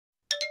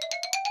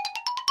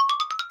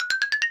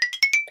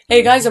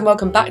Hey guys, and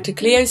welcome back to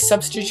Cleo's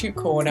Substitute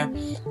Corner.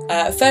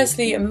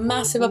 Firstly,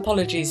 massive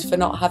apologies for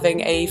not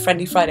having a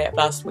Friendly Friday up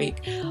last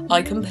week.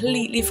 I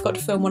completely forgot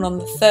to film one on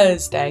the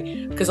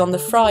Thursday because on the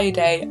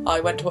Friday I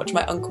went to watch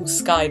my uncle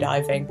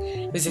skydiving.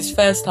 It was his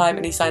first time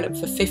and he signed up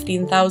for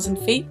 15,000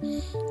 feet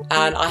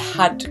and I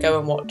had to go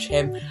and watch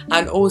him,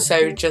 and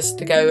also just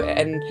to go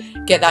and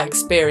get that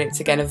experience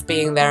again of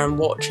being there and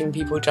watching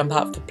people jump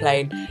out of the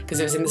plane,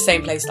 because it was in the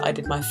same place that I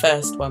did my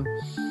first one.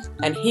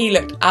 And he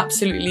looked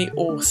absolutely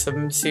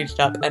awesome suited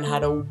up and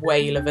had a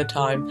whale of a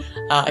time.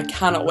 I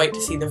cannot wait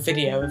to see the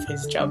video of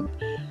his jump.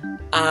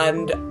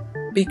 And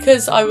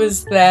because I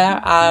was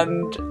there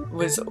and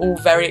was all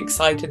very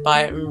excited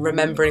by it and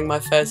remembering my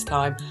first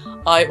time,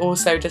 I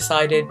also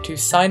decided to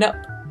sign up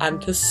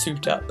and to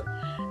suit up.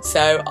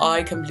 So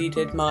I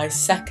completed my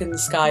second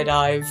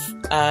skydive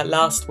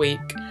last week,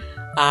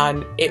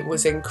 and it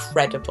was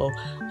incredible.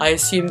 I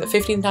assume that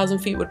 15,000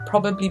 feet would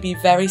probably be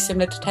very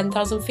similar to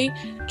 10,000 feet,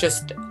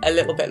 just a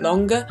little bit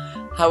longer.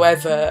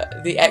 However,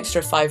 the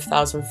extra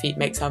 5,000 feet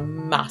makes a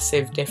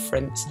massive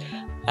difference.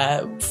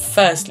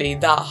 Firstly,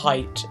 that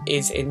height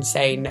is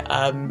insane.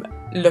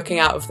 Looking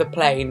out of the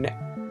plane,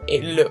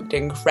 it looked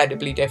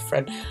incredibly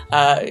different.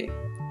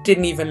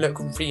 Didn't even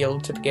look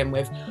real to begin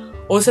with.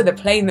 Also, the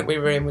plane that we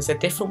were in was a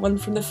different one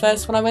from the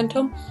first one I went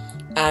on,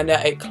 and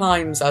it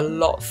climbs a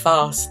lot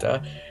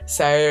faster.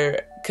 So,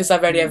 because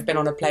I've only ever been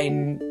on a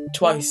plane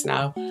twice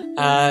now,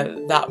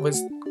 that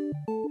was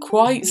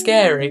quite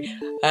scary.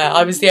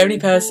 I was the only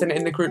person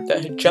in the group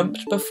that had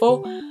jumped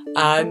before,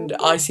 and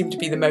I seemed to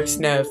be the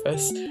most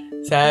nervous.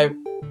 So,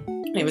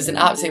 it was an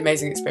absolutely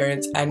amazing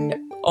experience. And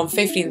on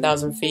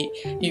 15,000 feet,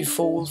 you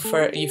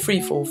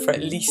free fall for at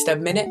least a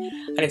minute,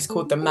 and it's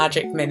called the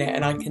magic minute,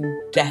 and I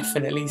can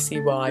definitely see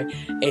why.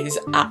 It is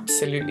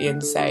absolutely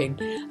insane.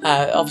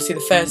 Obviously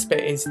the first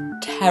bit is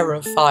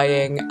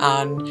terrifying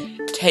and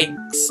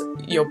takes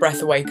your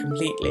breath away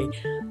completely,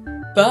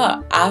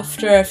 but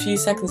after a few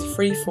seconds of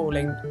free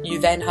falling, you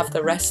then have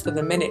the rest of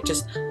the minute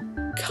just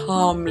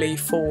calmly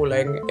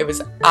falling. It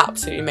was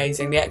absolutely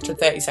amazing. The extra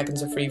 30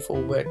 seconds of free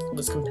fall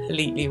was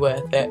completely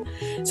worth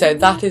it. So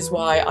that is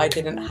why I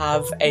didn't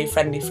have a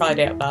Friendly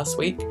Friday up last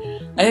week.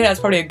 I think that's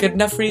probably a good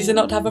enough reason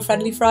not to have a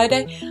Friendly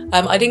Friday.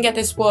 I didn't get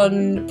this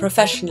one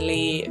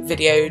professionally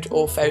videoed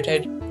or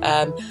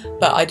photoed,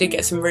 but I did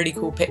get some really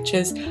cool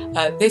pictures.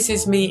 This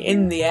is me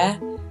in the air,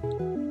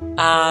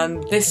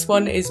 and this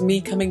one is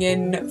me coming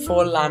in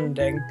for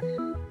landing.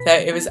 So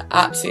it was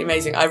absolutely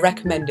amazing. I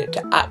recommend it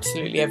to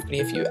absolutely everybody.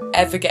 If you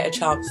ever get a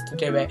chance to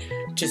do it,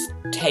 just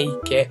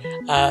take it.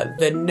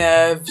 The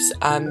nerves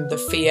and the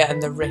fear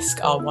and the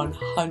risk are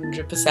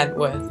 100%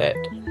 worth it.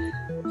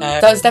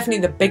 That was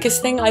definitely the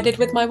biggest thing I did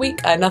with my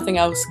week. Nothing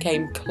else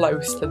came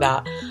close to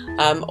that.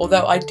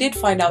 Although I did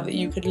find out that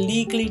you could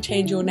legally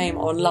change your name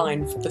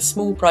online for the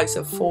small price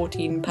of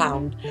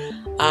 £14.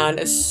 And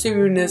as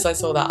soon as I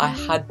saw that, I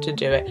had to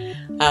do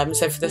it.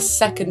 So for the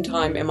second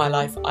time in my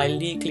life, I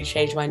legally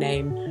changed my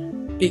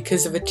name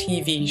because of a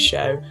TV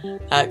show.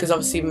 Because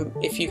obviously,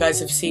 if you guys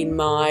have seen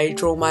my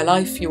Draw My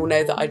Life, you'll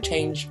know that I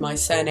changed my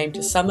surname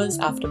to Summers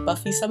after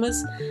Buffy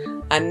Summers.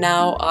 And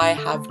now I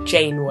have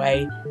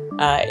Janeway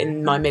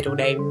in my middle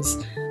names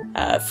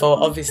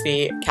for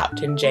obviously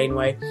Captain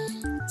Janeway.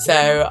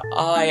 So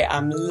I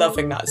am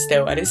loving that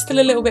still, and it's still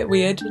a little bit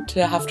weird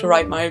to have to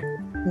write my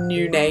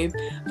new name,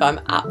 but I'm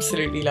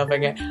absolutely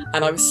loving it.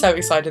 And I was so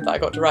excited that I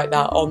got to write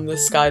that on the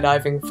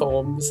skydiving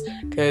forms,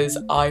 because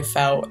I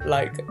felt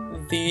like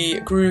the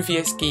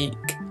grooviest geek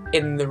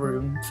in the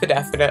room for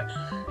definite.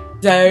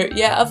 So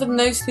yeah, other than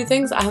those two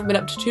things, I haven't been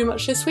up to too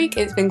much this week.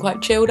 It's been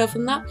quite chilled other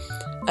than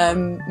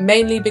that,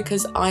 mainly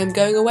because I'm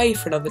going away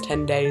for another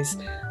 10 days,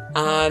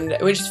 and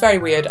which is very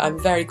weird. I'm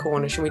very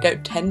Cornish and we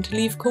don't tend to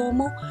leave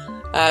Cornwall,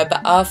 but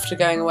after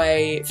going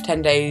away for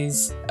 10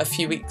 days a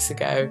few weeks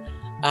ago,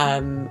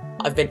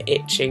 I've been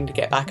itching to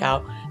get back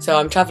out. So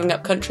I'm travelling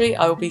up country.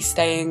 I will be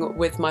staying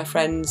with my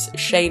friends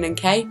Shane and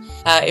Kay.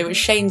 It was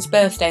Shane's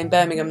birthday in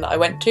Birmingham that I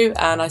went to,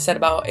 and I said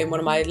about in one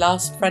of my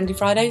last Friendly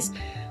Fridays.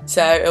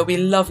 So it'll be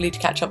lovely to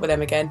catch up with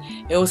them again.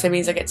 It also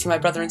means I get to see my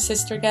brother and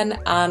sister again,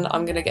 and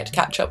I'm going to get to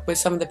catch up with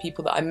some of the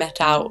people that I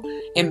met out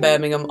in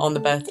Birmingham on the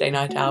birthday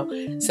night out.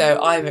 So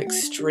I'm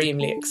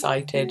extremely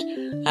excited.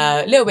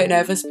 A little bit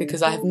nervous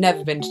because I have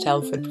never been to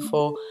Telford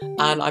before,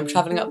 and I'm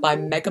travelling up by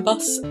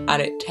megabus,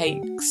 and it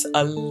takes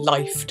a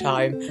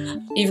lifetime.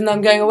 Even though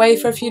I'm going away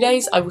for a few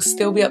days, I will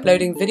still be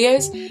uploading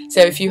videos.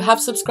 So if you have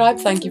subscribed,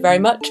 thank you very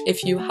much.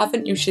 If you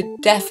haven't, you should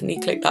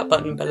definitely click that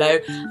button below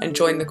and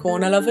join the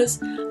Corner Lovers,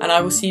 and I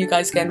will see you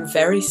guys again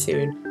very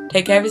soon.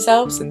 Take care of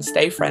yourselves and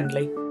stay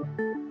friendly.